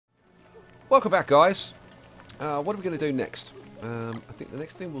Welcome back, guys. What are we going to do next? I think the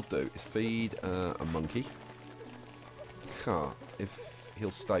next thing we'll do is feed a monkey. If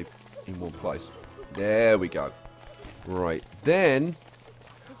he'll stay in one place. There we go. Right, then...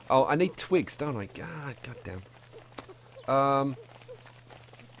 Oh, I need twigs, don't I? God damn.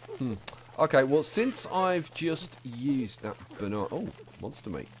 Okay, well, since I've just used that banana... Oh, monster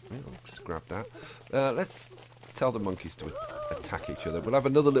meat. Yeah, I'll just grab that. Let's tell the monkeys to attack each other. We'll have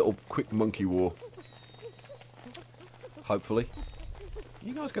another little quick monkey war. Hopefully.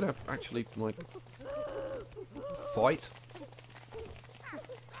 You guys gonna actually, like, fight?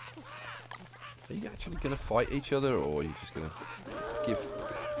 Are you actually gonna fight each other, or are you just gonna give...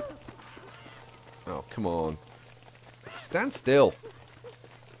 Oh, come on. Stand still.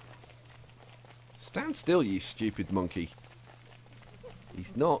 Stand still, you stupid monkey.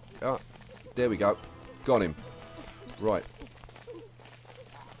 He's not... Oh, there we go. Got him. Right.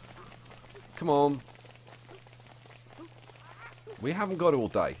 Come on. We haven't got all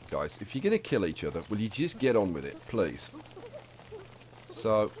day, guys. If you're going to kill each other, will you just get on with it, please?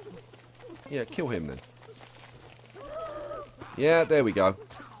 So, yeah, kill him then. Yeah, there we go.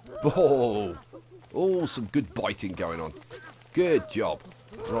 Oh, oh, some good biting going on. Good job.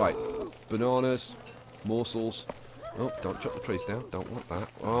 Right, bananas, morsels. Oh, don't chop the trees down. Don't want that.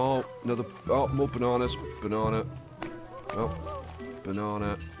 Oh, another. Oh, more bananas. Banana. Oh,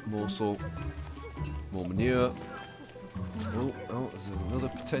 banana. Morsel. More manure. Oh, there's another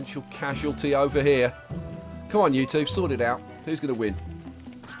potential casualty over here. Come on, you two, sort it out. Who's going to win?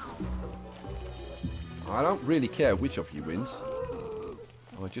 I don't really care which of you wins.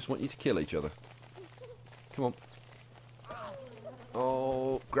 I just want you to kill each other. Come on.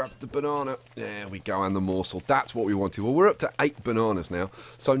 Oh, grab the banana. There we go, and the morsel. That's what we wanted. Well, we're up to 8 bananas now.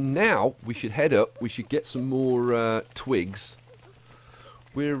 So now we should head up. We should get some more twigs.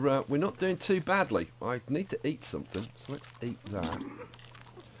 We're not doing too badly. I need to eat something, so let's eat that.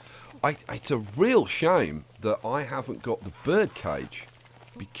 It's a real shame that I haven't got the bird cage,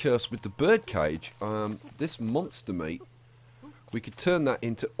 because with the bird cage, this monster meat, we could turn that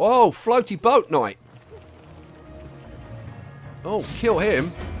into... Oh, floaty boat night! Oh, kill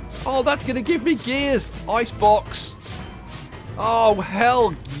him. Oh, that's going to give me gears. Icebox. Oh,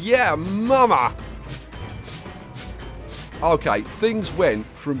 hell yeah, mama. Okay, things went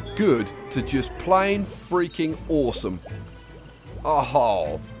from good to just plain freaking awesome.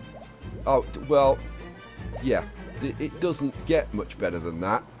 Oh. Oh, well, yeah. It doesn't get much better than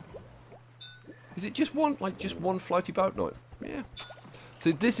that. Is it just one, like, just one floaty boat night? Yeah.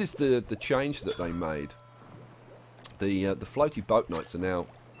 So this is the change that they made. The floaty boat nights are now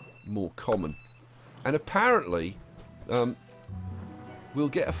more common. And apparently, we'll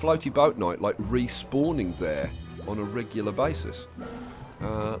get a floaty boat night, like, respawning there on a regular basis.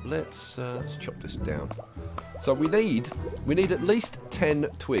 Let's chop this down. So we need at least 10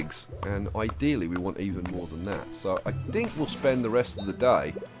 twigs, and ideally we want even more than that. So I think we'll spend the rest of the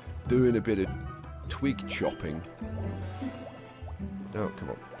day doing a bit of twig chopping. Oh,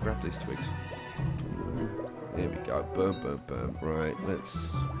 come on, grab these twigs. There we go. Boom, boom, boom. Right,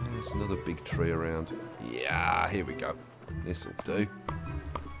 there's another big tree around. Yeah, here we go. This'll do.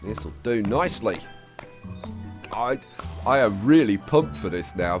 This'll do nicely. I am really pumped for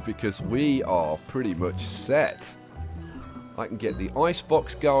this now, because we are pretty much set. I can get the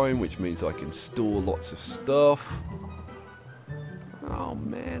icebox going, which means I can store lots of stuff. Oh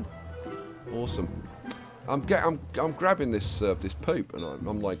man, awesome! I'm grabbing this this poop, and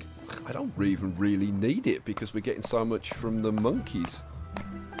I'm like, I don't even really need it, because we're getting so much from the monkeys.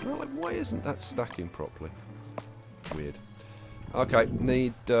 And I'm like, why isn't that stacking properly? Weird. Okay,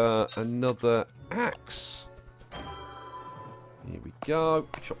 need another axe. Here we go.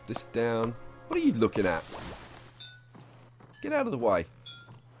 Chop this down. What are you looking at? Get out of the way.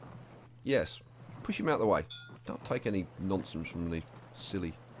 Yes. Push him out of the way. Don't take any nonsense from the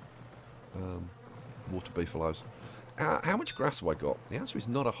silly water beefaloes. How much grass have I got? The answer is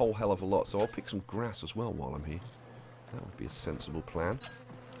not a whole hell of a lot, so I'll pick some grass as well while I'm here. That would be a sensible plan.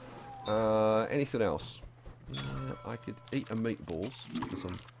 Anything else? I could eat a meatballs, because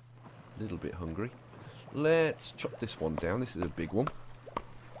I'm a little bit hungry. Let's chop this one down. This is a big one.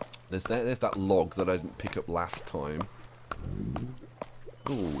 There's that log that I didn't pick up last time.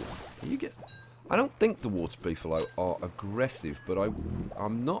 Ooh, you get... I don't think the water beefalo are aggressive, but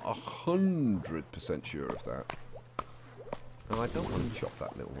I'm not 100% sure of that. And I don't want to chop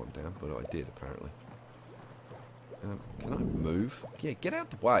that little one down, but I did apparently. Can I move? Yeah, get out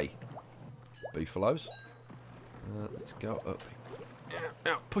the way, beefalos. Let's go up.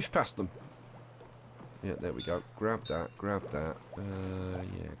 Yeah, push past them. Yeah, there we go. Grab that, grab that.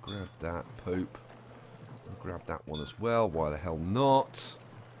 Yeah, grab that poop. I'll grab that one as well. Why the hell not?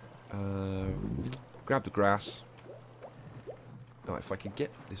 Grab the grass. Oh, if I could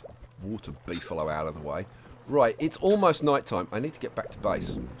get this water beefalo out of the way. Right, it's almost night time. I need to get back to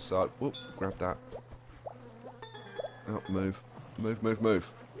base. So, whoop, grab that. Oh, move. Move, move,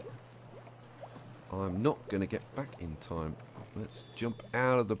 move. I'm not going to get back in time. Let's jump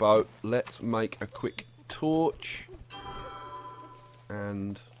out of the boat. Let's make a quick torch.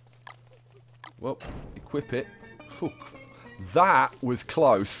 And, well, equip it. Whew. That was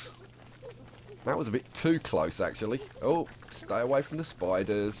close. That was a bit too close, actually. Oh, stay away from the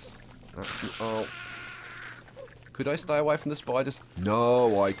spiders. Oh. Could I stay away from the spiders?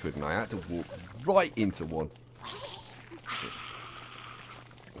 No, I couldn't. I had to walk right into one.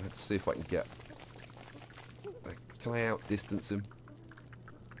 Let's see if I can get... Can I outdistance him?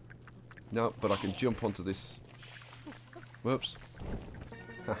 No, but I can jump onto this. Whoops.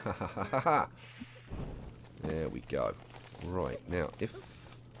 Ha ha ha ha ha. There we go. Right, now,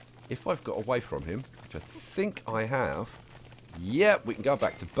 if I've got away from him, which I think I have, yep, we can go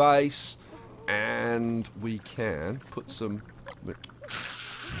back to base, and we can put some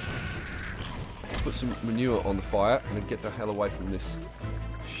manure on the fire, and then get the hell away from this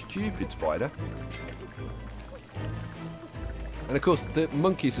stupid spider. And of course, the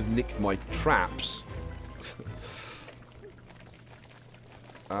monkeys have nicked my traps.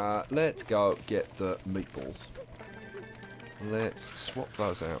 Let's go get the meatballs. Let's swap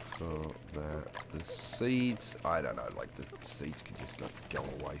those out for that. The seeds, I don't know, like the seeds can just go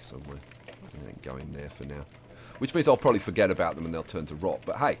away somewhere. And then go in there for now. Which means I'll probably forget about them and they'll turn to rot.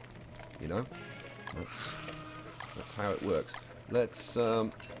 But hey, you know, that's how it works. Let's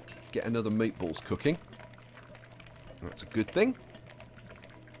get another meatballs cooking. That's a good thing.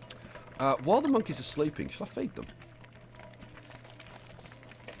 While the monkeys are sleeping, shall I feed them?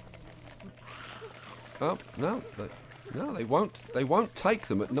 Oh, no. No, they won't. They won't take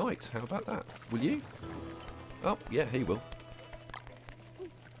them at night. How about that? Will you? Oh, yeah, he will.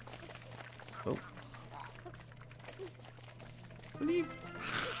 Oh. Will you?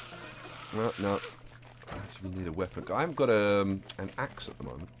 No, no. I actually need a weapon. I haven't got an axe at the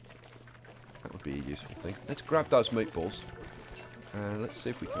moment. That would be a useful thing. Let's grab those meatballs. And let's see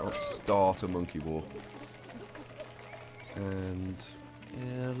if we can't start a monkey war. And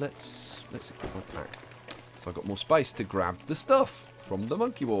yeah, let's equip my pack. So I've got more space to grab the stuff from the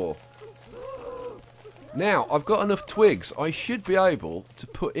monkey war. Now, I've got enough twigs. I should be able to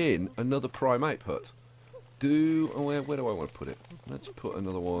put in another primate hut. Where do I want to put it? Let's put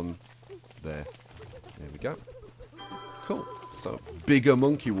another one there. There we go. Cool. So, bigger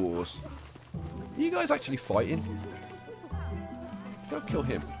monkey wars. Are you guys actually fighting? Go kill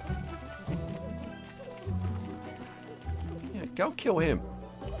him. Yeah, go kill him.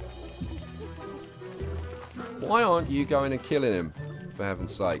 Why aren't you going and killing him, for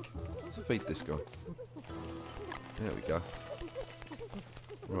heaven's sake? Let's feed this guy. There we go.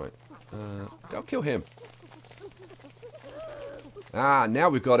 Right. Go kill him. Ah, now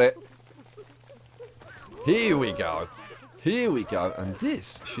we've got it. Here we go. Here we go. And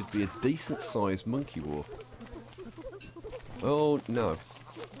this should be a decent-sized monkey war. Oh, no.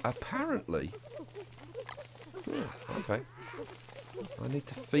 Apparently... Yeah, okay. I need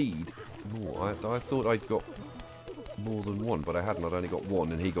to feed more. I thought I'd got more than one, but I hadn't. I'd only got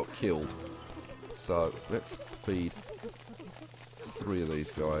one, and he got killed. So, let's feed 3 of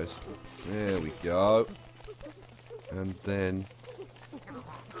these guys. There we go. And then...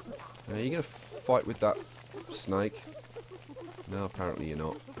 Are you going to fight with that snake? No, apparently you're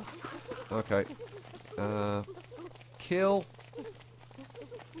not. Okay. Kill.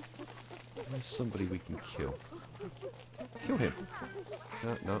 There's somebody we can kill. Kill him.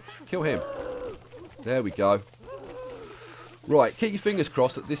 No. Kill him. There we go. Right, keep your fingers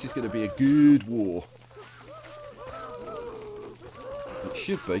crossed that this is going to be a good war. It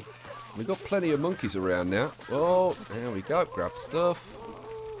should be. We've got plenty of monkeys around now. Oh, there we go. Grab the stuff.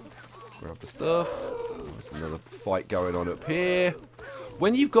 Grab the stuff. There's another fight going on up here.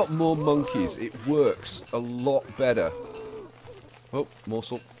 When you've got more monkeys, it works a lot better. Oh,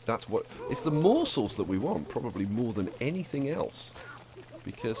 morsel. That's what... It's the morsels that we want, probably more than anything else.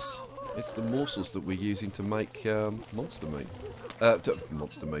 Because it's the morsels that we're using to make monster meat.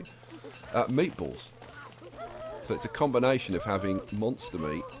 Meatballs. So it's a combination of having monster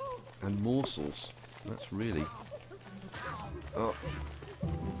meat and morsels. That's really... Oh.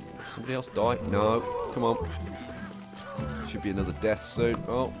 Somebody else die? No. Come on. Should be another death soon.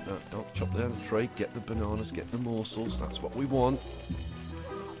 Oh, no, don't chop down the tree. Get the bananas, get the morsels. That's what we want.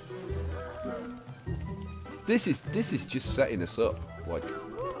 This is just setting us up. Like,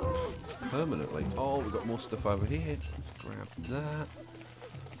 permanently. Oh, we've got more stuff over here. Let's grab that.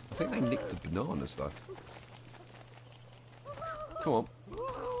 I think they nicked the bananas, though. Come on.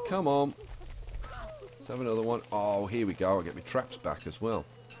 Come on. Let's have another one. Oh, here we go. I'll get my traps back as well.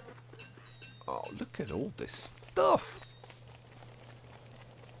 Oh, look at all this stuff.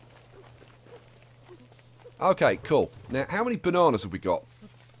 Okay, cool. Now, how many bananas have we got?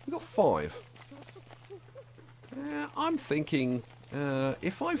 We've got 5. I'm thinking,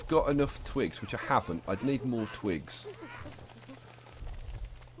 if I've got enough twigs, which I haven't, I'd need more twigs.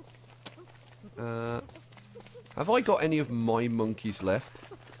 Have I got any of my monkeys left?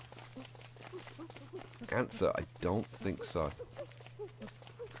 Answer, I don't think so.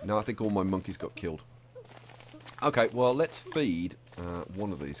 No, I think all my monkeys got killed. Okay, well, let's feed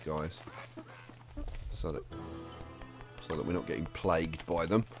one of these guys. So that we're not getting plagued by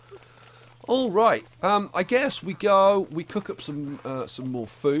them. All right. I guess we cook up some more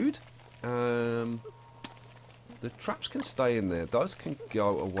food. The traps can stay in there. Those can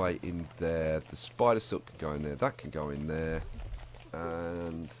go away in there. The spider silk can go in there. That can go in there.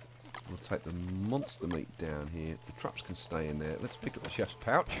 And we'll take the monster meat down here. The traps can stay in there. Let's pick up the chef's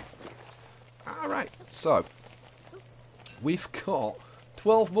pouch. All right. So we've got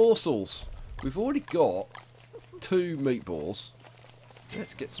 12 morsels. We've already got 2 meatballs.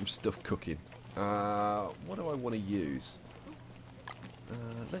 Let's get some stuff cooking. What do I want to use?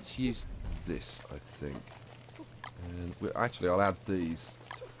 Let's use this, I think. And actually, I'll add these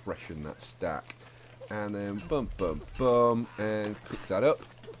to freshen that stack. And then bum, bum, bum, and cook that up.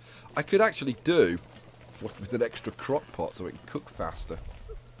 I could actually do with an extra crock pot so it can cook faster.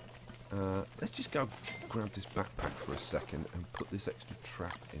 Let's just go grab this backpack for a second and put this extra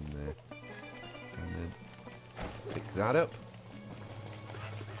trap in there. And then pick that up.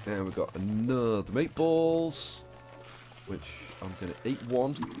 And we've got another meatballs, which I'm going to eat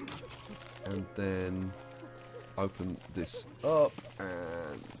one. And then open this up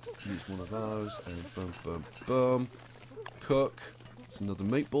and use one of those. And boom, boom, boom. Cook. There's another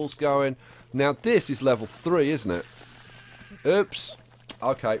meatballs going. Now this is level 3, isn't it? Oops.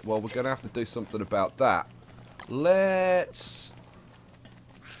 Okay, well we're going to have to do something about that. Let's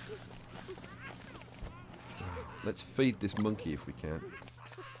feed this monkey if we can,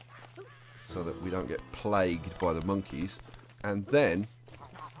 so that we don't get plagued by the monkeys. And then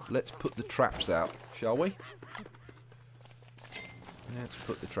let's put the traps out, shall we? Let's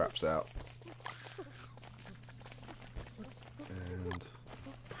put the traps out.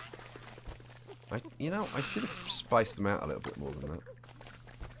 And I should have spaced them out a little bit more than that.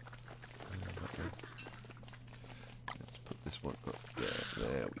 Let's put this one up there.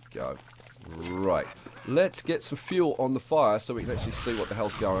 There we go. Right. Let's get some fuel on the fire so we can actually see what the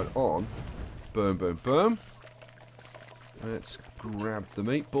hell's going on. Boom, boom, boom. Let's grab the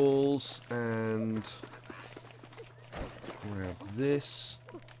meatballs and grab this.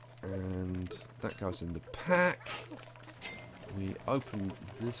 And that goes in the pack. We open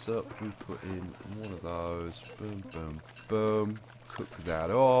this up. We put in one of those. Boom, boom, boom. Cook that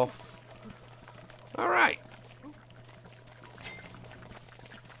off. Alright.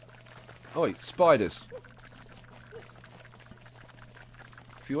 Oh, wait, spiders.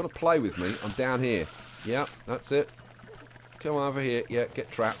 If you want to play with me, I'm down here. Yeah, that's it. Come over here. Yeah, get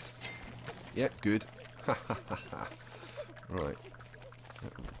trapped. Yeah, good. Right.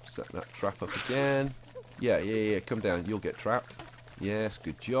 Set that trap up again. Yeah. Come down. You'll get trapped. Yes,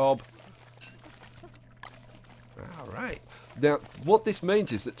 good job. Alright. Now, what this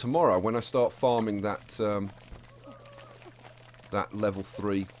means is that tomorrow, when I start farming that that level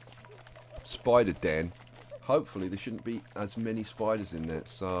 3 spider den, hopefully there shouldn't be as many spiders in there.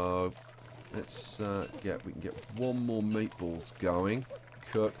 So let's we can get one more meatballs going.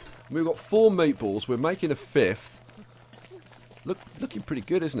 Cook. We've got 4 meatballs. We're making a 5th. Looking pretty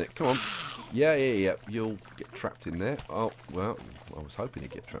good, isn't it? Come on. Yeah. You'll get trapped in there. Oh well, I was hoping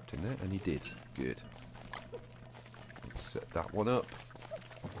he'd get trapped in there, and he did. Good. Let's set that one up.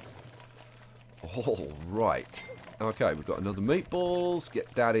 All right. Okay, we've got another meatballs.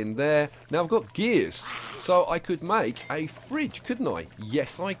 Get that in there. Now I've got gears, so I could make a fridge, couldn't I?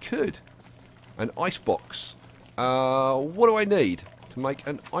 Yes, I could. An icebox. What do I need to make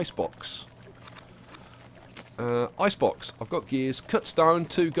an icebox? Icebox. I've got gears. Cut stone,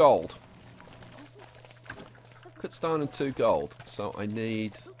 2 gold. Cut stone and 2 gold. So I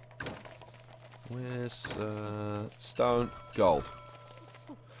need. Where's stone? Gold.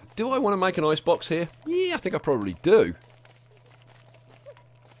 Do I want to make an icebox here? Yeah, I think I probably do.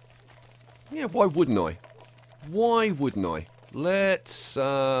 Yeah, why wouldn't I? Why wouldn't I? Let's,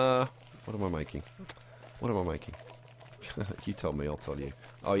 what am I making? What am I making? You tell me, I'll tell you.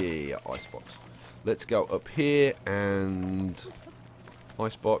 Oh, yeah, icebox. Let's go up here and...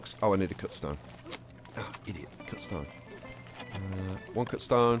 Icebox. Oh, I need a cut stone. Oh, idiot. Cut stone. One cut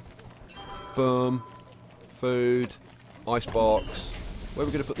stone. Boom. Food. Icebox. Where are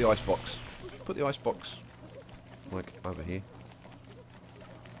we going to put the icebox? Put the icebox, like, over here.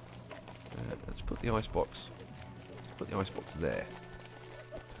 Let's put the icebox. Put the icebox there.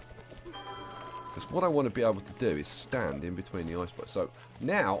 Because what I want to be able to do is stand in between the icebox. So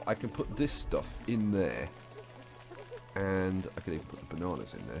now I can put this stuff in there. And I can even put the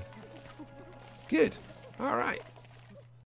bananas in there. Good. Alright.